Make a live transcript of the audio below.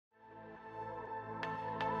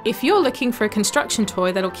If you're looking for a construction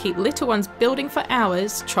toy that'll keep little ones building for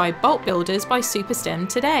hours, try Bolt Builders by SUPA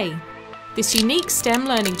today. This unique STEM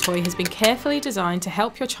learning toy has been carefully designed to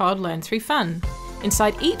help your child learn through fun.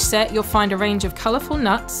 Inside each set you'll find a range of colourful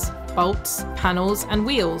nuts, bolts, panels and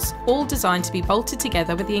wheels, all designed to be bolted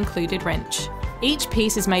together with the included wrench. Each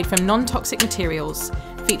piece is made from non-toxic materials,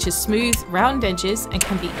 features smooth, round edges and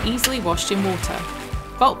can be easily washed in water.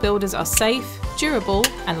 Bolt Builders are safe, durable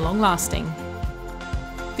and long-lasting.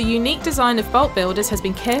 The unique design of Bolt Builders has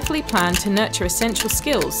been carefully planned to nurture essential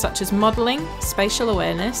skills such as modelling, spatial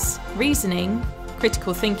awareness, reasoning,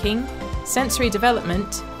 critical thinking, sensory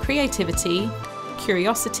development, creativity,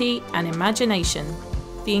 curiosity and imagination.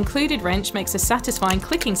 The included wrench makes a satisfying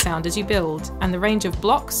clicking sound as you build, and the range of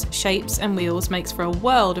blocks, shapes and wheels makes for a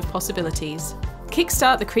world of possibilities.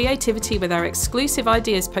 Kickstart the creativity with our exclusive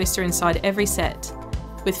ideas poster inside every set.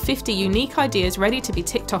 With 50 unique ideas ready to be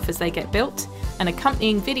ticked off as they get built, and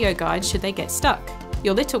accompanying video guides should they get stuck.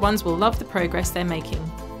 Your little ones will love the progress they're making.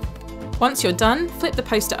 Once you're done, flip the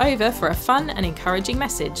poster over for a fun and encouraging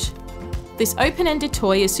message. This open-ended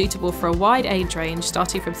toy is suitable for a wide age range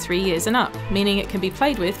starting from 3 years and up, meaning it can be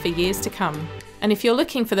played with for years to come. And if you're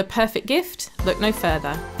looking for the perfect gift, look no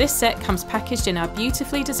further. This set comes packaged in our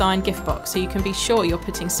beautifully designed gift box so you can be sure you're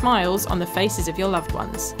putting smiles on the faces of your loved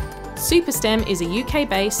ones. SuperSTEM is a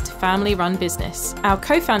UK-based, family-run business. Our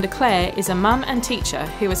co-founder Claire is a mum and teacher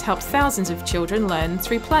who has helped thousands of children learn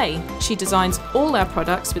through play. She designs all our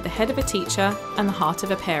products with the head of a teacher and the heart of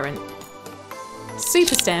a parent.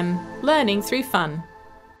 SuperSTEM, learning through fun.